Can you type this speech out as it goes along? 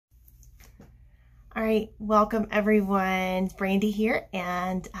All right, welcome everyone. Brandy here,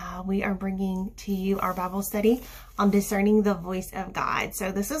 and we are bringing to you our Bible study on discerning the voice of God. So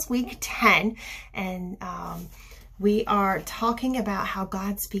this is week 10, and we are talking about how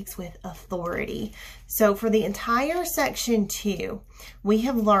God speaks with authority. So for the entire section 2, we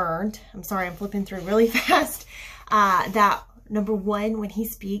have learned, I'm flipping through really fast, that number 1, when he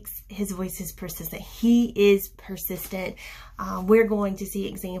speaks, his voice is persistent. He is persistent. We're going to see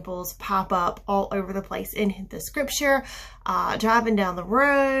examples pop up all over the place in the scripture, driving down the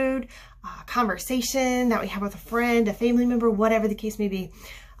road, conversation that we have with a friend, a family member, whatever the case may be.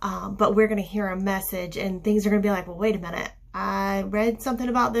 But we're going to hear a message and things are going to be like, well, wait a minute. I read something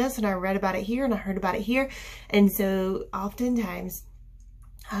about this and I read about it here and I heard about it here. And so oftentimes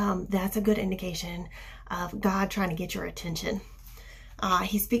that's a good indication of God trying to get your attention.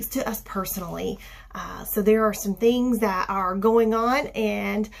 He speaks to us personally. So there are some things that are going on,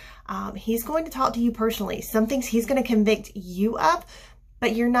 and he's going to talk to you personally. Some things he's going to convict you of,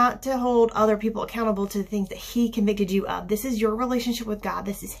 but you're not to hold other people accountable to the things that he convicted you of. This is your relationship with God.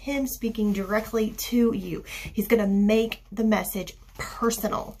 This is him speaking directly to you. He's going to make the message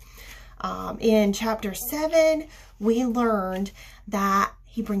personal. In chapter 7, we learned that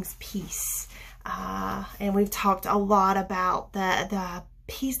he brings peace. And we've talked a lot about the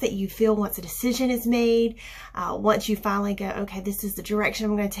peace that you feel once a decision is made, once you finally go, okay, this is the direction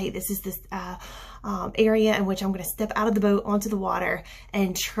I'm going to take. This is this area in which I'm going to step out of the boat onto the water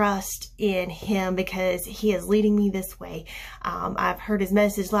and trust in him because he is leading me this way. I've heard his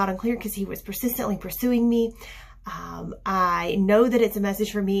message loud and clear because he was persistently pursuing me. I know that it's a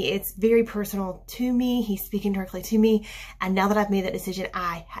message for me. It's very personal to me. He's speaking directly to me. And now that I've made that decision,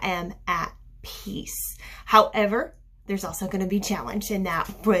 I am at peace. However, there's also going to be challenge, and that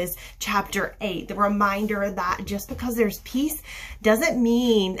was chapter 8. The reminder that just because there's peace doesn't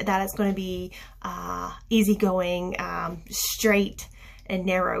mean that it's going to be easygoing, straight and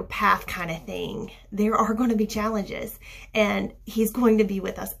narrow path kind of thing. There are going to be challenges, and he's going to be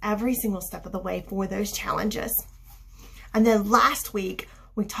with us every single step of the way for those challenges. And then last week,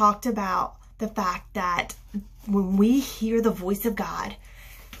 we talked about the fact that when we hear the voice of God,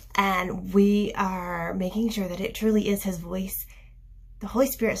 and we are making sure that it truly is his voice, the Holy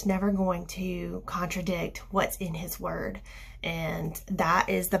Spirit's never going to contradict what's in his word. And that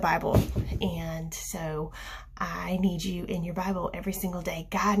is the Bible. And so I need you in your Bible every single day.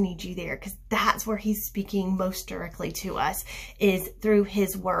 God needs you there because that's where he's speaking most directly to us, is through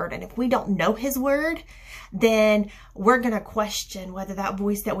his word. And if we don't know his word, then we're going to question whether that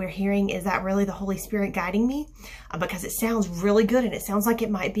voice that we're hearing, is that really the Holy Spirit guiding me? Because it sounds really good and it sounds like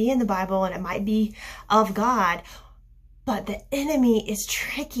it might be in the Bible and it might be of God. But the enemy is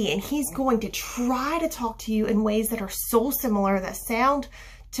tricky, and he's going to try to talk to you in ways that are so similar that sound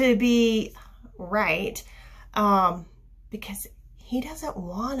to be right, because he doesn't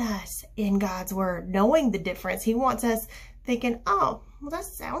want us in God's word knowing the difference. He wants us thinking, oh, well, that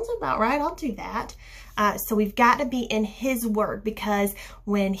sounds about right. I'll do that. So we've got to be in his word, because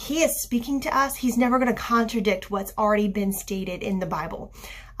when he is speaking to us, he's never going to contradict what's already been stated in the Bible.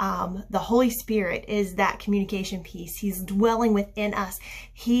 The Holy Spirit is that communication piece. He's dwelling within us.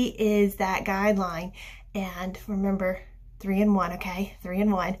 He is that guideline. And remember, 3 in 1, okay? 3 in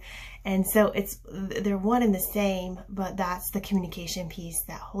 1. And so they're one and the same, but that's the communication piece,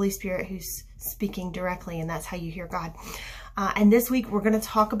 that Holy Spirit who's speaking directly, and that's how you hear God. And this week we're going to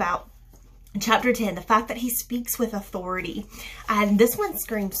talk about chapter 10, the fact that he speaks with authority. And this one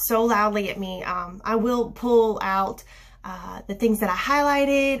screams so loudly at me. I will pull out the things that I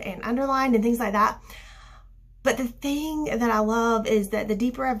highlighted and underlined and things like that. But the thing that I love is that the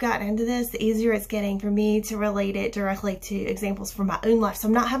deeper I've gotten into this, the easier it's getting for me to relate it directly to examples from my own life. So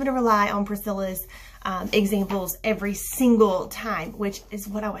I'm not having to rely on Priscilla's examples every single time, which is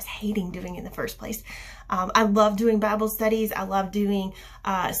what I was hating doing in the first place. I love doing Bible studies. I love doing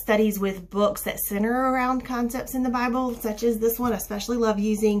studies with books that center around concepts in the Bible, such as this one. I especially love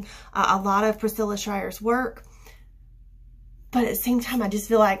using a lot of Priscilla Shirer's work. But at the same time, I just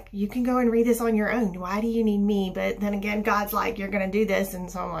feel like you can go and read this on your own. Why do you need me? But then again, God's like, you're going to do this.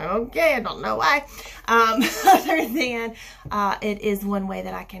 And so I'm like, okay, I don't know why. Other than it is one way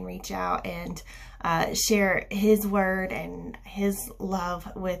that I can reach out and share his word and his love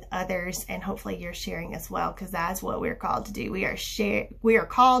with others. And hopefully you're sharing as well, because that's what we're called to do. We are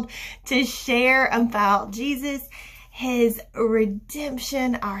called to share about Jesus, his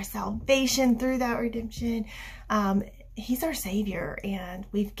redemption, our salvation through that redemption. He's our Savior, and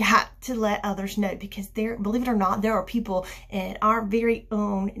we've got to let others know, because believe it or not, there are people in our very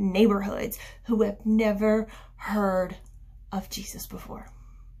own neighborhoods who have never heard of Jesus before.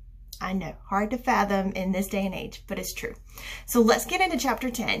 I know, hard to fathom in this day and age, but it's true. So let's get into chapter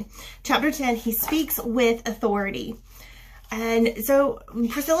 10. Chapter 10, he speaks with authority. And so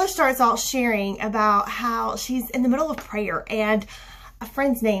Priscilla starts off sharing about how she's in the middle of prayer, and a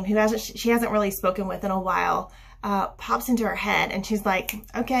friend's name who she hasn't really spoken with in a while pops into her head, and she's like,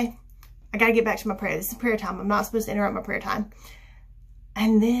 okay, I got to get back to my prayer. This is prayer time. I'm not supposed to interrupt my prayer time.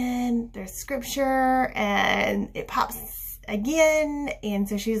 And then there's scripture and it pops again. And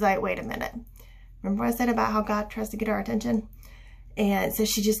so she's like, wait a minute. Remember what I said about how God tries to get our attention? And so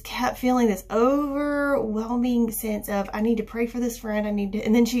she just kept feeling this overwhelming sense of, I need to pray for this friend.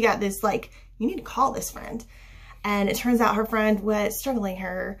 And then she got this like, you need to call this friend. And it turns out her friend was struggling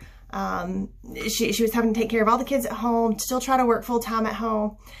her. She was having to take care of all the kids at home, still try to work full time at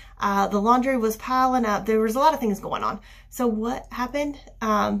home. The laundry was piling up. There was a lot of things going on. So what happened?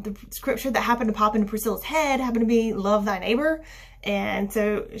 The scripture that happened to pop into Priscilla's head happened to be love thy neighbor. And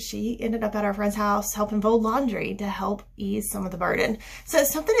so she ended up at our friend's house helping fold laundry to help ease some of the burden. So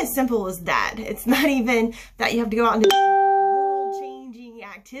it's something as simple as that. It's not even that you have to go out and do world-changing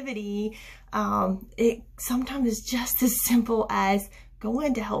activity. It sometimes is just as simple as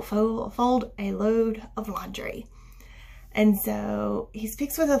going to help fold a load of laundry. And so he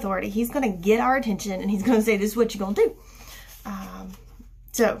speaks with authority. He's going to get our attention, and he's going to say, this is what you're going to do.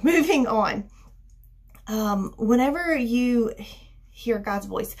 So moving on. Whenever you hear God's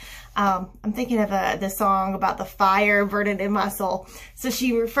voice, I'm thinking of the song about the fire burning in my soul. So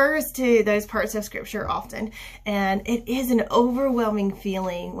she refers to those parts of scripture often, and it is an overwhelming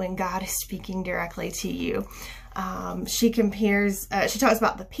feeling when God is speaking directly to you. She talks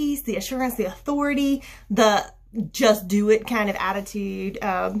about the peace, the assurance, the authority, the just do it kind of attitude,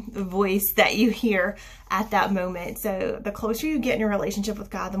 voice that you hear at that moment. So the closer you get in your relationship with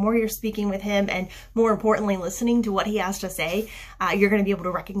God, the more you're speaking with him, and more importantly, listening to what he has to say, you're going to be able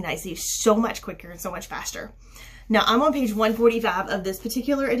to recognize these so much quicker and so much faster. Now, I'm on page 145 of this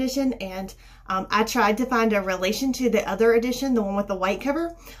particular edition, and I tried to find a relation to the other edition, the one with the white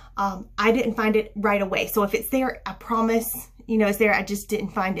cover. I didn't find it right away. So if it's there, I promise, it's there. I just didn't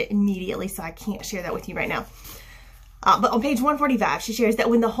find it immediately, so I can't share that with you right now. But on page 145, she shares that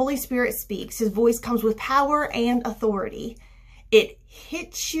when the Holy Spirit speaks, his voice comes with power and authority. It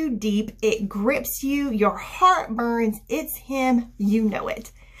hits you deep. It grips you. Your heart burns. It's him. You know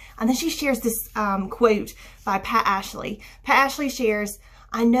it. And then she shares this quote by Pat Ashley. Pat Ashley shares,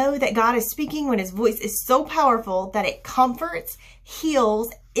 I know that God is speaking when his voice is so powerful that it comforts,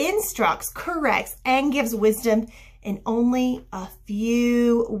 heals, instructs, corrects, and gives wisdom in only a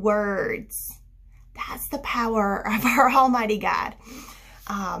few words. That's the power of our Almighty God.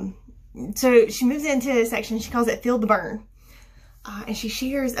 So she moves into a section, she calls it Feel the Burn. And she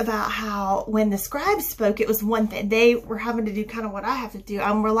shares about how when the scribes spoke, it was one thing. They were having to do kind of what I have to do.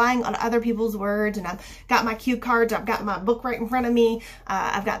 I'm relying on other people's words, and I've got my cue cards. I've got my book right in front of me.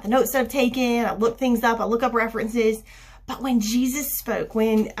 I've got the notes that I've taken. I look things up. I look up references. But when Jesus spoke,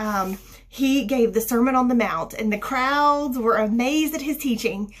 when he gave the Sermon on the Mount and the crowds were amazed at his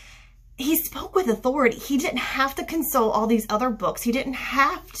teaching, he spoke with authority. He didn't have to consult all these other books. He didn't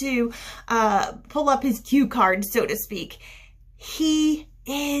have to pull up his cue card, so to speak. He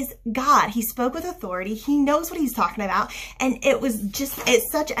is God. He spoke with authority. He knows what he's talking about. And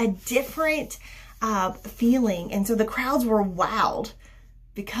it's such a different feeling. And so the crowds were wowed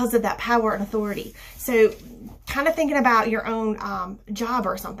because of that power and authority. So kind of thinking about your own job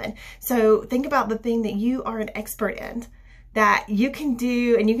or something. So think about the thing that you are an expert in, that you can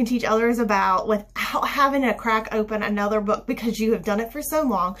do and you can teach others about without having to crack open another book, because you have done it for so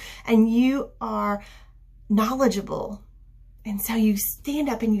long and you are knowledgeable. And so you stand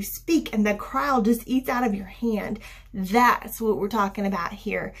up and you speak and the crowd just eats out of your hand. That's what we're talking about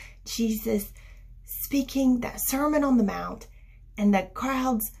here. Jesus speaking that Sermon on the Mount, and the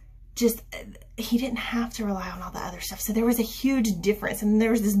crowds he didn't have to rely on all the other stuff. So there was a huge difference, and there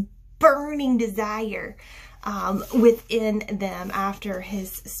was this burning desire within them after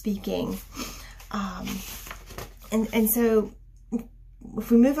his speaking. And so if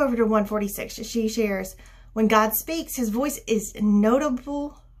we move over to 146, she shares, when God speaks, his voice is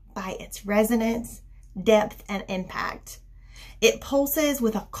notable by its resonance, depth, and impact. It pulses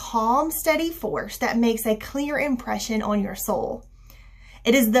with a calm, steady force that makes a clear impression on your soul.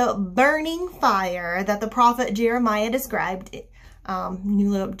 It is the burning fire that the prophet Jeremiah described,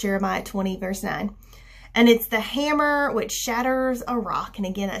 Jeremiah 20, verse 9. And it's the hammer which shatters a rock. And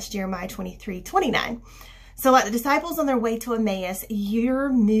again, that's Jeremiah 23, 29. So like the disciples on their way to Emmaus, you're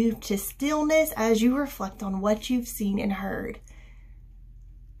moved to stillness as you reflect on what you've seen and heard.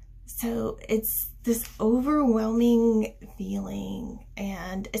 So it's this overwhelming feeling.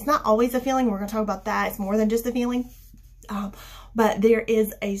 And it's not always a feeling. We're going to talk about that. It's more than just a feeling. But there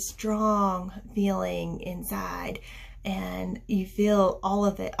is a strong feeling inside. And you feel all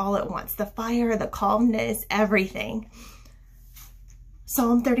of it all at once. The fire, the calmness, everything.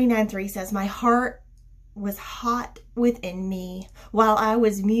 Psalm 39:3 says, my heart was hot within me. While I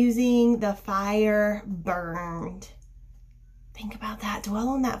was musing, the fire burned. Think about that. Dwell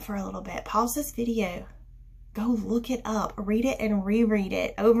on that for a little bit. Pause this video. Go look it up. Read it and reread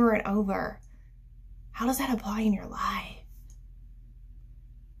it over and over. How does that apply in your life?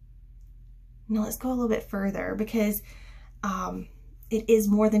 Now let's go a little bit further, because it is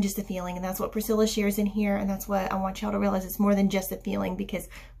more than just a feeling. And that's what Priscilla shares in here. And that's what I want y'all to realize. It's more than just a feeling, because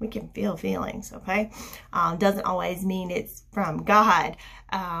we can feel feelings, okay? Doesn't always mean it's from God.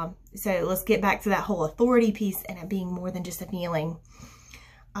 So let's get back to that whole authority piece and it being more than just a feeling.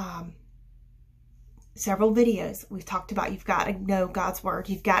 Several videos we've talked about, you've got to know God's word.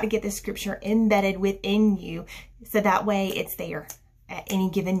 You've got to get the scripture embedded within you, so that way it's there at any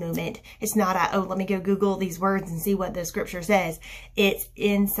given moment. It's not a, oh, let me go Google these words and see what the scripture says. It's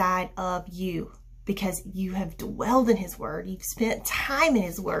inside of you, because you have dwelled in his word. You've spent time in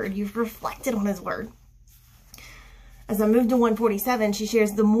his word. You've reflected on his word. As I move to 147, she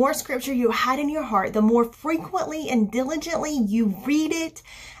shares, the more scripture you hide in your heart, the more frequently and diligently you read it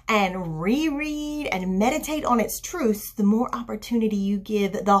and reread and meditate on its truths, the more opportunity you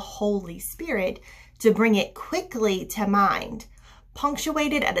give the Holy Spirit to bring it quickly to mind,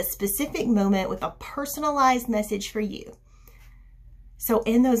 punctuated at a specific moment with a personalized message for you. So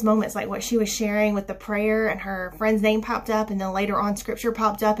in those moments, like what she was sharing with the prayer, and her friend's name popped up, and then later on scripture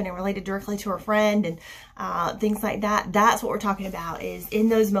popped up and it related directly to her friend, and things like that. That's what we're talking about, is in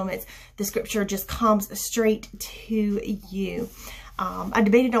those moments, the scripture just comes straight to you. I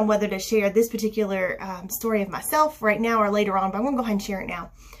debated on whether to share this particular story of myself right now or later on, but I'm going to go ahead and share it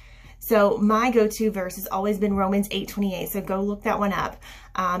now. So my go-to verse has always been Romans 8:28. So go look that one up.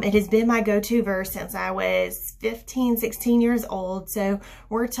 It has been my go-to verse since I was 15, 16 years old. So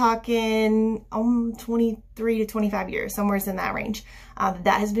we're talking 23 to 25 years, somewhere in that range.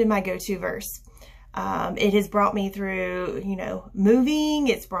 That has been my go-to verse. It has brought me through, moving.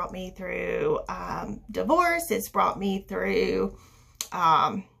 It's brought me through divorce. It's brought me through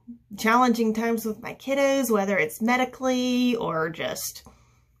challenging times with my kiddos, whether it's medically or just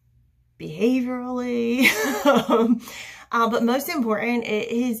behaviorally. But most important,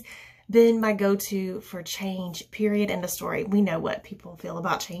 it has been my go-to for change, period, end of story. We know what people feel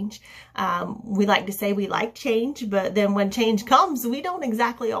about change. We like to say we like change, but then when change comes, we don't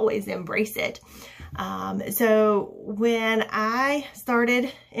exactly always embrace it. So when I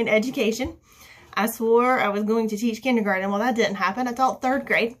started in education, I swore I was going to teach kindergarten. Well, that didn't happen. I taught third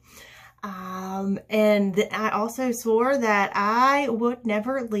grade. And I also swore that I would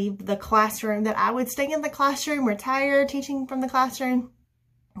never leave the classroom, that I would stay in the classroom, retire teaching from the classroom,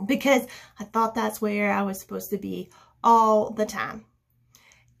 because I thought that's where I was supposed to be all the time.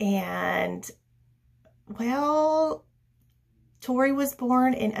 And well, Tori was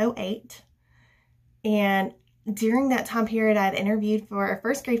born in 2008. And during that time period, I had interviewed for a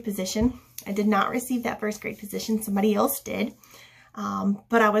first grade position. I did not receive that first grade position. Somebody else did.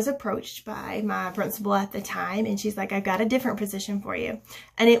 But I was approached by my principal at the time, and she's like, I've got a different position for you.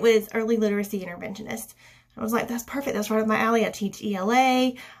 And it was early literacy interventionist. I was like, that's perfect. That's right up my alley. I teach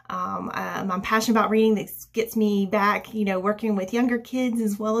ELA. I'm passionate about reading. This gets me back, working with younger kids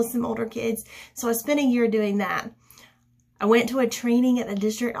as well as some older kids. So I spent a year doing that. I went to a training at the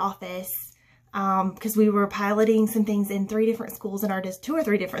district office because we were piloting some things in 3 different schools in our district, 2 or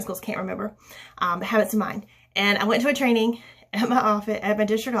 3 different schools, can't remember, habits of mind. And I went to a training at my office, at my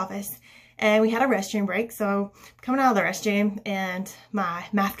district office, and we had a restroom break. So coming out of the restroom, and my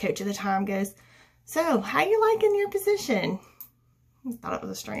math coach at the time goes, so how you liking your position? I thought it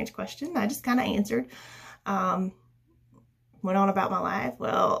was a strange question. I just kind of answered, went on about my life.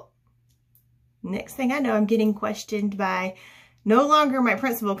 Well, next thing I know, I'm getting questioned by no longer my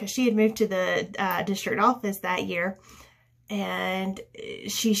principal, because she had moved to the district office that year. And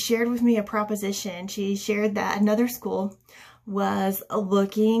she shared with me a proposition. She shared that another school was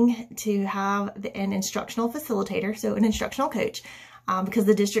looking to have an instructional facilitator, so an instructional coach, because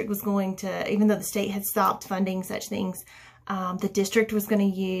the district was going to, even though the state had stopped funding such things, the district was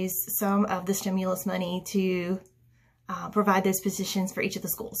going to use some of the stimulus money to provide those positions for each of the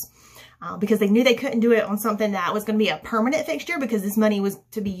schools, because they knew they couldn't do it on something that was going to be a permanent fixture, because this money was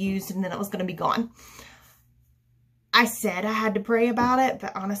to be used and then it was going to be gone. I said I had to pray about it,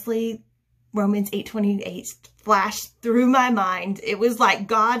 but honestly, Romans 8:28 flashed through my mind. It was like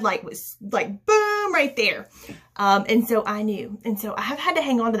God was like, boom, boom, right there. And so I knew. And so I have had to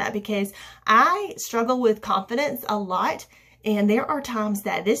hang on to that because I struggle with confidence a lot. And there are times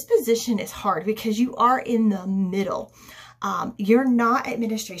that this position is hard because you are in the middle. You're not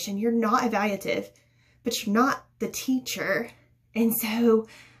administration, you're not evaluative, but you're not the teacher. And so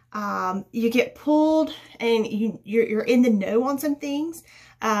you get pulled and you're in the know on some things,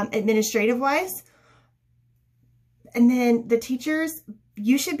 administrative wise. And then the teachers,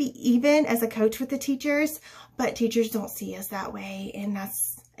 you should be even as a coach with the teachers, but teachers don't see us that way. And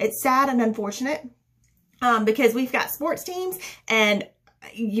it's sad and unfortunate because we've got sports teams and,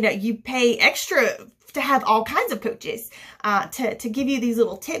 you know, you pay extra to have all kinds of coaches to give you these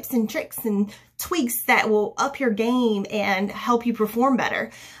little tips and tricks and tweaks that will up your game and help you perform better.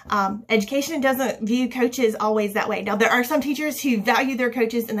 Education doesn't view coaches always that way. Now, there are some teachers who value their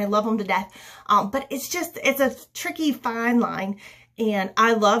coaches and they love them to death, but it's a tricky fine line. And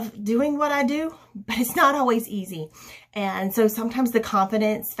I love doing what I do, but it's not always easy. And so sometimes the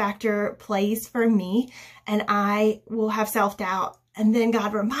confidence factor plays for me and I will have self-doubt. And then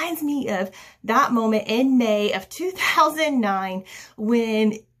God reminds me of that moment in May of 2009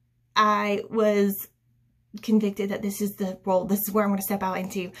 when I was convicted that this is the role, this is where I'm going to step out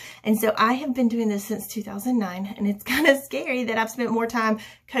into. And so I have been doing this since 2009, and it's kind of scary that I've spent more time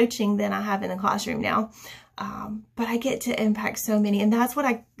coaching than I have in the classroom now. But I get to impact so many, and that's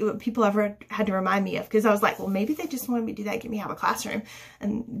what people have had to remind me of, because I was like, well, maybe they just wanted me to do that, get me out of a classroom.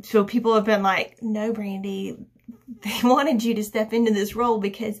 And so people have been like, no, Brandy, they wanted you to step into this role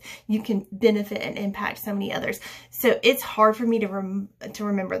because you can benefit and impact so many others. So it's hard for me to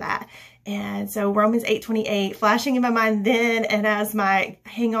remember that. And so Romans 8:28 flashing in my mind then, and as my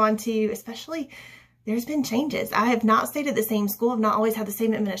hang on to, especially, there's been changes. I have not stayed at the same school. I've not always had the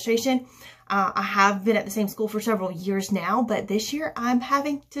same administration. I have been at the same school for several years now, but this year I'm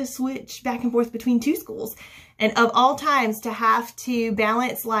having to switch back and forth between two schools. And of all times to have to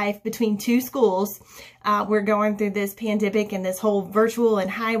balance life between two schools, we're going through this pandemic and this whole virtual and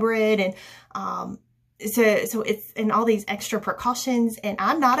hybrid, and so it's and all these extra precautions. And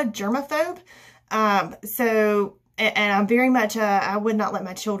I'm not a germaphobe, and I'm very much, I would not let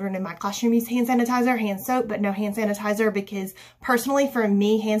my children in my classroom use hand sanitizer, hand soap, but no hand sanitizer, because personally for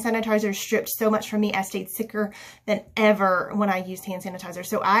me, hand sanitizer stripped so much from me. I stayed sicker than ever when I used hand sanitizer.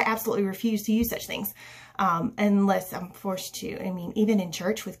 So I absolutely refuse to use such things unless I'm forced to. I mean, even in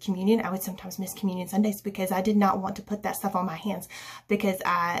church with communion, I would sometimes miss communion Sundays because I did not want to put that stuff on my hands because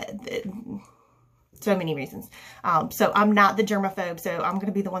so many reasons. So I'm not the germaphobe, so I'm going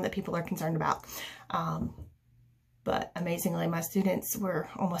to be the one that people are concerned about. But amazingly, my students were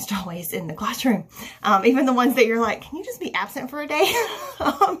almost always in the classroom. Even the ones that you're like, can you just be absent for a day?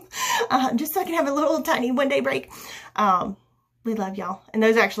 Just so I can have a little tiny one-day break. We love y'all. And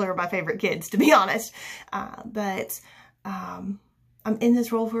those actually are my favorite kids, to be honest. But I'm in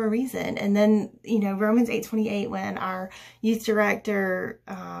this role for a reason. And then, you know, Romans 8:28, when our youth director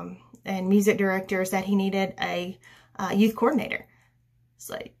and music director said he needed a youth coordinator. It's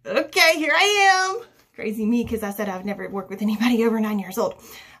like, okay, here I am. Crazy me, because I said I've never worked with anybody over 9 years old.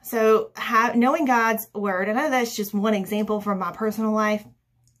 So knowing God's word, and I know that's just one example from my personal life.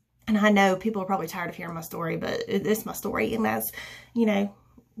 And I know people are probably tired of hearing my story, but it's my story. And that's, you know,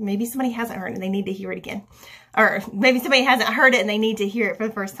 maybe somebody hasn't heard it and they need to hear it again. Or maybe somebody hasn't heard it and they need to hear it for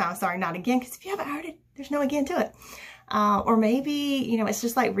the first time. Sorry, not again, because if you haven't heard it, there's no again to it. Or maybe, you know, it's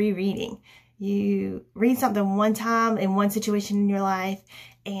just like rereading. You read something one time in one situation in your life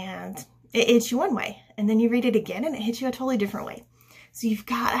and it hits you one way, and then you read it again and it hits you a totally different way. So you've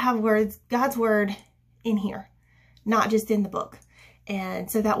got to have God's word in here, not just in the book. And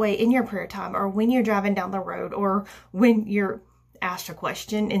so that way in your prayer time, or when you're driving down the road, or when you're asked a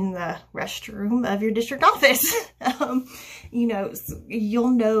question in the restroom of your district office, you know,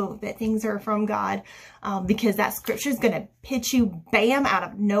 you'll know that things are from God, because that scripture is going to hit you bam out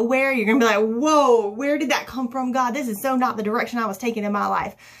of nowhere. You're going to be like, whoa, where did that come from, God? This is so not the direction I was taking in my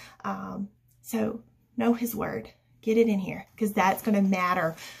life. So know his word, get it in here, because that's going to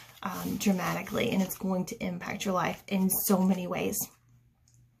matter dramatically, and it's going to impact your life in so many ways.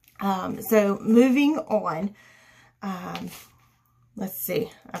 So moving on, let's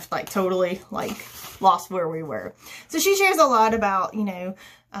see, I've like totally like lost where we were. So she shares a lot about, you know,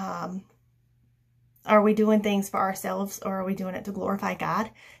 are we doing things for ourselves, or are we doing it to glorify God?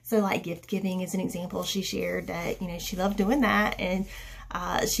 So like gift giving is an example. She shared that, you know, she loved doing that, and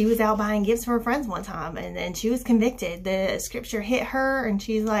she was out buying gifts for her friends one time, and then she was convicted. The scripture hit her, and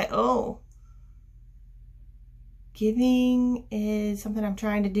she's like, oh, giving is something I'm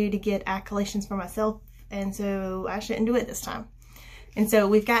trying to do to get accolades for myself, and so I shouldn't do it this time. And so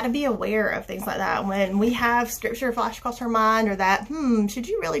we've got to be aware of things like that. When we have scripture flash across our mind, or that, should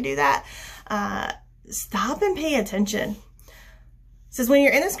you really do that? Stop and pay attention. It says, when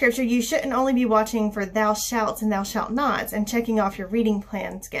you're in the scripture, you shouldn't only be watching for thou shalt and thou shalt nots and checking off your reading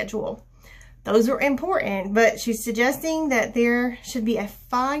plan schedule. Those are important, but she's suggesting that there should be a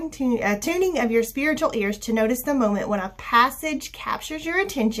tuning of your spiritual ears to notice the moment when a passage captures your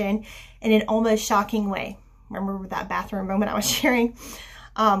attention in an almost shocking way. Remember that bathroom moment I was sharing?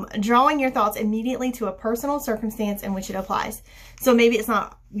 Drawing your thoughts immediately to a personal circumstance in which it applies. So maybe it's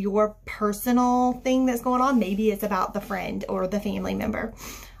not your personal thing that's going on. Maybe it's about the friend or the family member,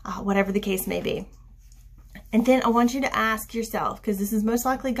 whatever the case may be. And then I want you to ask yourself, because this is most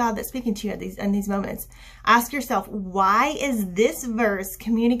likely God that's speaking to you in these moments. Ask yourself, why is this verse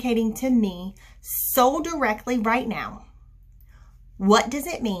communicating to me so directly right now? What does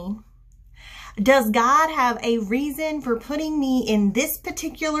it mean? Does God have a reason for putting me in this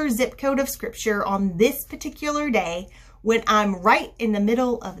particular zip code of scripture on this particular day when I'm right in the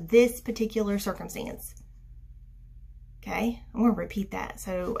middle of this particular circumstance? Okay, I'm going to repeat that.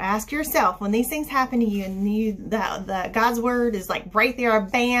 So ask yourself, when these things happen to you and the God's word is like right there,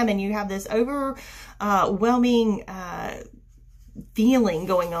 bam, and you have this overwhelming feeling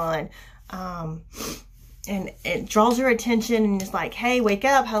going on, and it draws your attention and it's like, hey, wake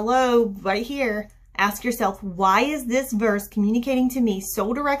up, hello, right here. Ask yourself, why is this verse communicating to me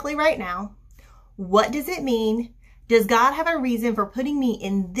so directly right now? What does it mean? Does God have a reason for putting me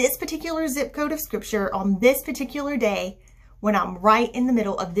in this particular zip code of scripture on this particular day when I'm right in the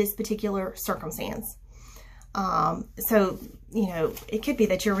middle of this particular circumstance? So, you know, it could be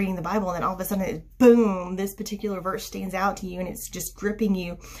that you're reading the Bible and then all of a sudden, boom, this particular verse stands out to you and it's just gripping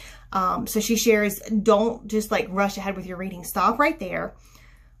you. So she shares, don't just like rush ahead with your reading. Stop right there.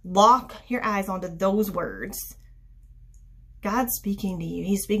 Lock your eyes onto those words. God's speaking to you.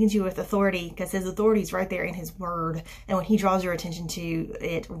 He's speaking to you with authority because his authority is right there in his word. And when he draws your attention to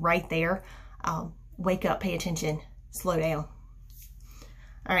it right there, wake up, pay attention, slow down.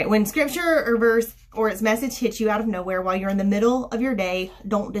 All right, when scripture or verse or its message hits you out of nowhere while you're in the middle of your day,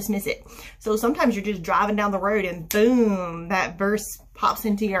 don't dismiss it. So sometimes you're just driving down the road and boom, that verse pops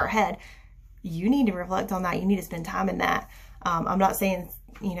into your head. You need to reflect on that. You need to spend time in that. I'm not saying,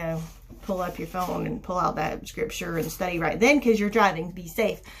 you know, pull up your phone and pull out that scripture and study right then because you're driving. Be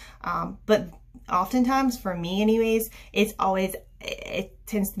safe. But oftentimes, for me anyways, it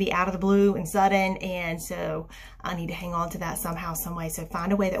tends to be out of the blue and sudden, and so I need to hang on to that somehow, some way. So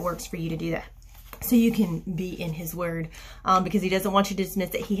find a way that works for you to do that so you can be in his word, because he doesn't want you to dismiss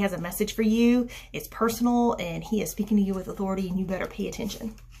that he has a message for you. It's personal and he is speaking to you with authority, and you better pay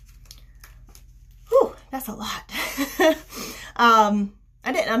attention. Whew, that's a lot.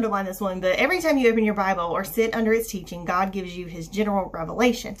 I didn't underline this one, but every time you open your Bible or sit under its teaching, God gives you his general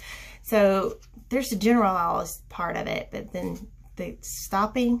revelation. So there's the generalized part of it, but then the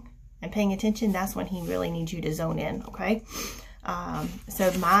stopping and paying attention, that's when he really needs you to zone in, okay?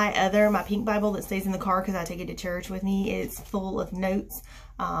 So my pink Bible that stays in the car because I take it to church with me is full of notes.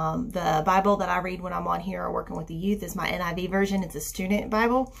 The Bible that I read when I'm on here or working with the youth is my NIV version. It's a student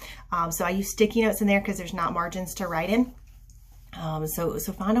Bible. So I use sticky notes in there because there's not margins to write in. So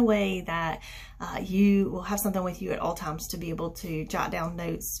find a way that you will have something with you at all times to be able to jot down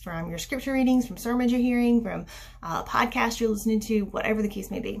notes from your scripture readings, from sermons you're hearing, from podcasts you're listening to, whatever the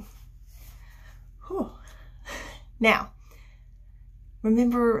case may be. Whew. Now,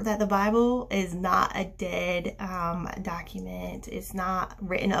 remember that the Bible is not a dead document. It's not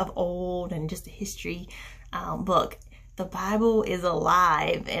written of old and just a history book. The Bible is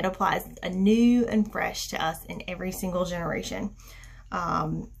alive and applies anew and fresh to us in every single generation.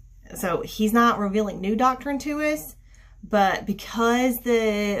 So he's not revealing new doctrine to us, but because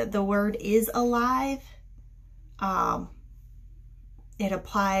the word is alive, it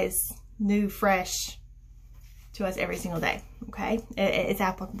applies new, fresh to us every single day. Okay, it's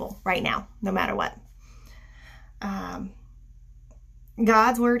applicable right now, no matter what.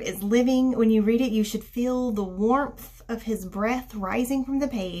 God's word is living. When you read it, you should feel the warmth of his breath rising from the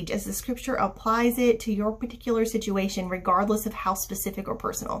page as the scripture applies it to your particular situation, regardless of how specific or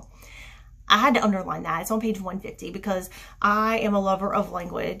personal. I had to underline that. It's on page 150 because I am a lover of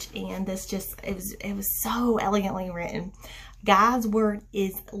language, and this just, it was so elegantly written. God's word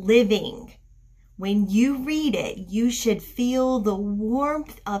is living. When you read it, you should feel the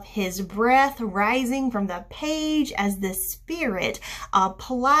warmth of his breath rising from the page as the Spirit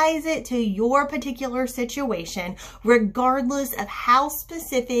applies it to your particular situation, regardless of how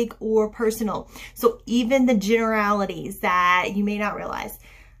specific or personal. So even the generalities that you may not realize,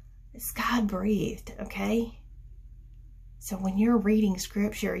 it's God breathed, okay? So when you're reading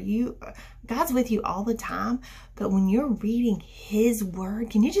scripture, God's with you all the time, but when you're reading his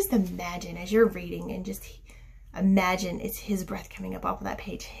word, can you just imagine as you're reading and just imagine it's his breath coming up off of that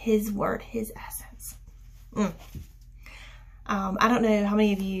page, his word, his essence. I don't know how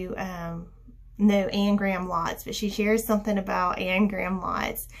many of you know Anne Graham Lotz, but she shares something about Anne Graham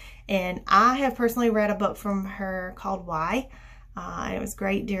Lotz. And I have personally read a book from her called Why. And it was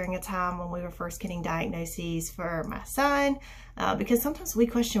great during a time when we were first getting diagnoses for my son, because sometimes we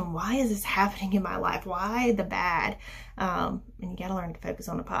question, why is this happening in my life? Why the bad? And you got to learn to focus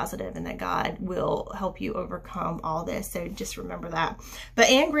on the positive, and that God will help you overcome all this. So just remember that. But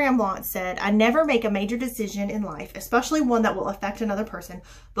Anne Graham Lotz said, I never make a major decision in life, especially one that will affect another person,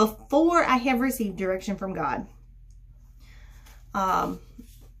 before I have received direction from God.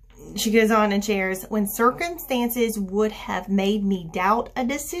 She goes on and shares, when circumstances would have made me doubt a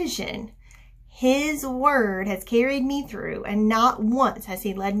decision, his word has carried me through, and not once has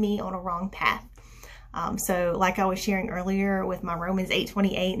he led me on a wrong path. So like I was sharing earlier with my Romans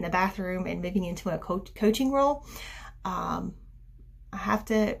 8:28 in the bathroom and moving into a coaching role, I have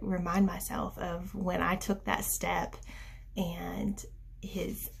to remind myself of when I took that step and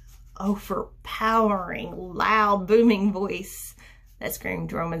his overpowering, loud, booming voice that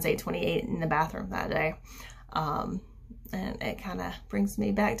screamed Romans 8:28 in the bathroom that day. And it kind of brings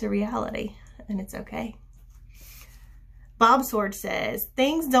me back to reality, and it's okay. Bob Sword says,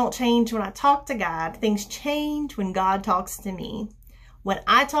 things don't change when I talk to God. Things change when God talks to me. When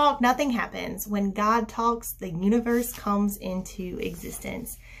I talk, nothing happens. When God talks, the universe comes into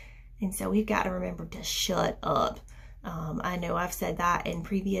existence. And so we've got to remember to shut up. I know I've said that in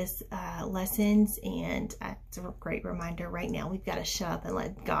previous lessons, and it's a great reminder right now. We've got to shut up and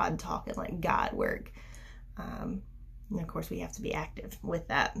let God talk and let God work. And of course, we have to be active with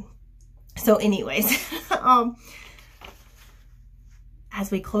that. So anyways,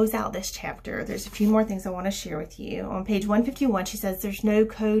 as we close out this chapter, there's a few more things I want to share with you. On page 151, she says, there's no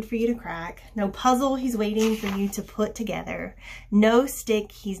code for you to crack, no puzzle he's waiting for you to put together, no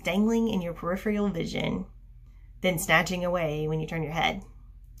stick he's dangling in your peripheral vision, then snatching away when you turn your head.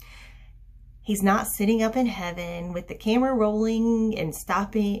 He's not sitting up in heaven with the camera rolling and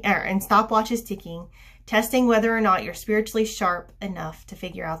stopwatches ticking, testing whether or not you're spiritually sharp enough to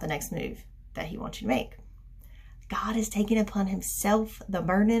figure out the next move that he wants you to make. God has taken upon himself the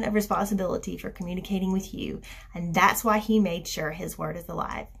burden of responsibility for communicating with you, and that's why he made sure his word is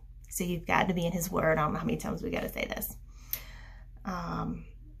alive. So you've got to be in his word. I don't know how many times we got to say this.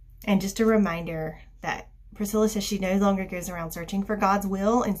 And just a reminder that Priscilla says she no longer goes around searching for God's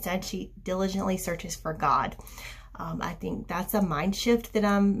will. Instead, she diligently searches for God. I think that's a mind shift that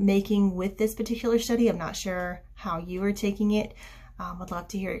I'm making with this particular study. I'm not sure how you are taking it. I'd love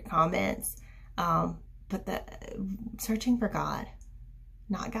to hear your comments. But searching for God,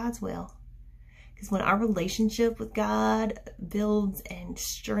 not God's will. Because when our relationship with God builds and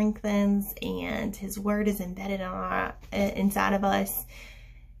strengthens and his word is embedded inside of us,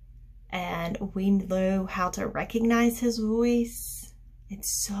 and we know how to recognize his voice, it's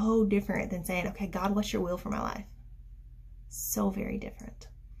so different than saying, okay, God, what's your will for my life? So very different.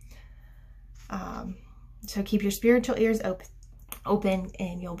 So keep your spiritual ears open,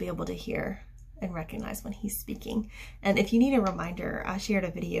 and you'll be able to hear and recognize when he's speaking. And if you need a reminder, I shared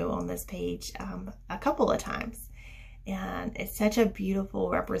a video on this page a couple of times. And it's such a beautiful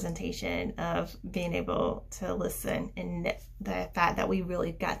representation of being able to listen, and the fact that we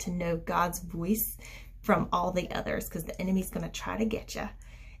really got to know God's voice from all the others, because the enemy's going to try to get you.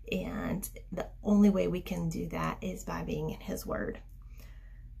 And the only way we can do that is by being in his word.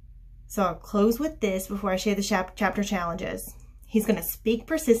 So I'll close with this before I share the chapter challenges. He's going to speak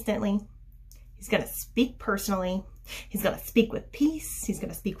persistently. He's going to speak personally. He's going to speak with peace. He's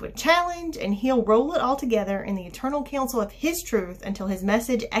going to speak with challenge, and he'll roll it all together in the eternal counsel of his truth until his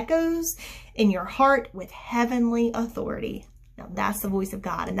message echoes in your heart with heavenly authority. Now that's the voice of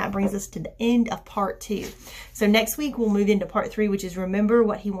God, and that brings us to the end of part 2. So next week we'll move into part 3, which is remember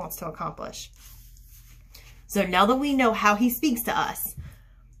what he wants to accomplish. So now that we know how he speaks to us,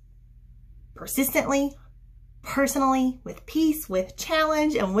 persistently, personally, with peace, with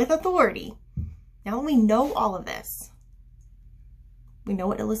challenge, and with authority, now that we know all of this, we know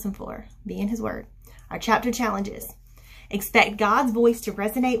what to listen for. Be in his word. Our chapter challenges. Expect God's voice to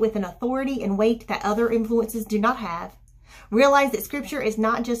resonate with an authority and weight that other influences do not have. Realize that scripture is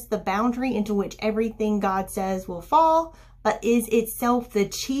not just the boundary into which everything God says will fall, but is itself the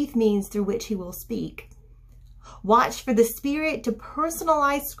chief means through which he will speak. Watch for the Spirit to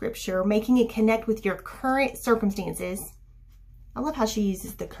personalize scripture, making it connect with your current circumstances. I love how she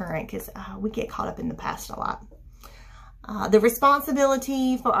uses the current, because we get caught up in the past a lot. The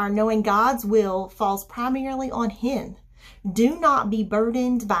responsibility for our knowing God's will falls primarily on Him. Do not be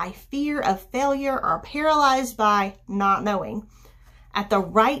burdened by fear of failure or paralyzed by not knowing. At the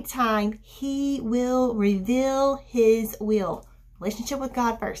right time, He will reveal His will. Relationship with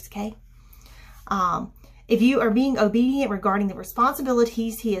God first, okay? If you are being obedient regarding the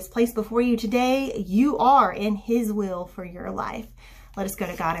responsibilities He has placed before you today, you are in His will for your life. Let us go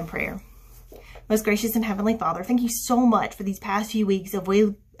to God in prayer. Most gracious and Heavenly Father, thank you so much for these past few weeks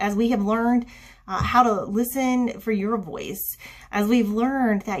as we have learned how to listen for your voice, as we've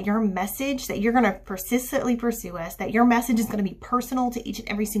learned that your message, that you're going to persistently pursue us, that your message is going to be personal to each and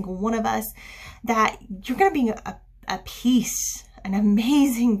every single one of us, that you're going to be a peace, an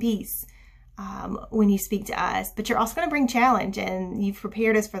amazing peace when you speak to us, but you're also going to bring challenge, and you've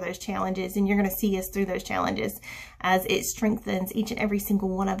prepared us for those challenges, and you're going to see us through those challenges as it strengthens each and every single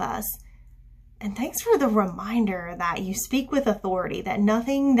one of us. And thanks for the reminder that you speak with authority, that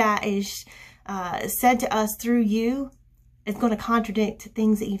nothing that is said to us through you is going to contradict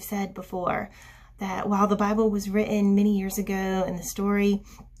things that you've said before. That while the Bible was written many years ago and the story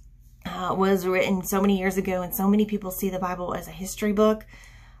was written so many years ago and so many people see the Bible as a history book,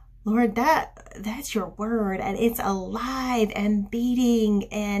 Lord, that's your word, and it's alive and beating.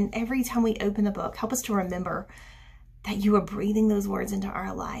 And every time we open the book, help us to remember that you are breathing those words into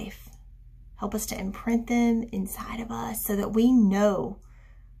our life. Help us to imprint them inside of us so that we know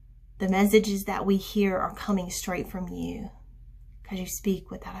the messages that we hear are coming straight from you, because you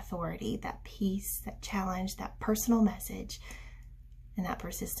speak with that authority, that peace, that challenge, that personal message, and that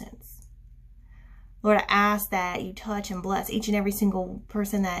persistence. Lord, I ask that you touch and bless each and every single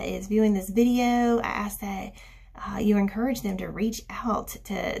person that is viewing this video. I ask that you encourage them to reach out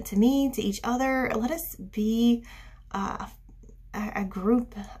to me, to each other. Let us be a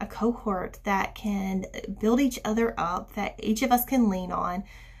group, a cohort that can build each other up, that each of us can lean on,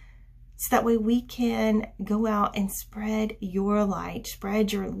 so that way we can go out and spread your light,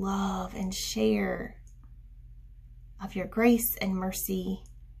 spread your love, and share of your grace and mercy,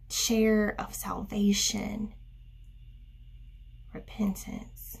 share of salvation,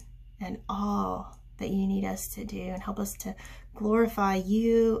 repentance, and all that you need us to do, and help us to glorify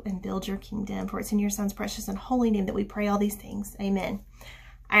you and build your kingdom. For it's in your Son's precious and holy name that we pray all these things. Amen.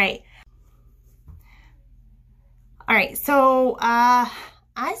 All right. So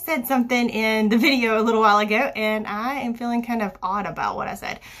I said something in the video a little while ago, and I am feeling kind of odd about what I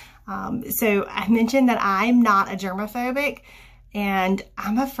said. So I mentioned that I'm not a germophobic, and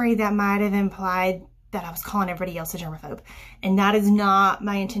I'm afraid that might have implied that I was calling everybody else a germaphobe. And that is not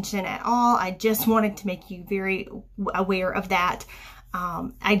my intention at all. I just wanted to make you very aware of that.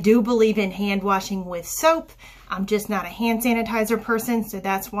 I do believe in hand washing with soap. I'm just not a hand sanitizer person. So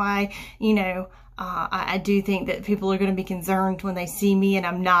that's why, you know, I do think that people are going to be concerned when they see me and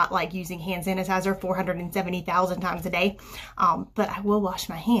I'm not like using hand sanitizer 470,000 times a day. But I will wash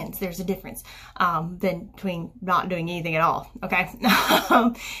my hands. There's a difference between not doing anything at all. Okay.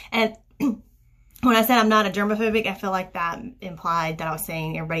 And when I said I'm not a germophobic, I feel like that implied that I was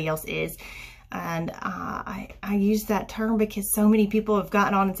saying everybody else is. And I use that term because so many people have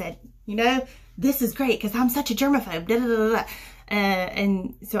gotten on and said, you know, this is great because I'm such a germaphobe. Da, da, da, da.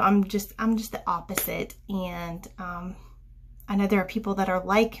 And so I'm just the opposite. And I know there are people that are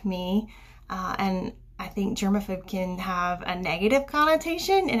like me, and I think germaphobe can have a negative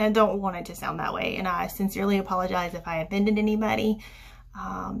connotation, and I don't want it to sound that way. And I sincerely apologize if I offended anybody.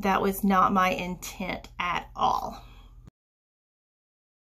 That was not my intent at all.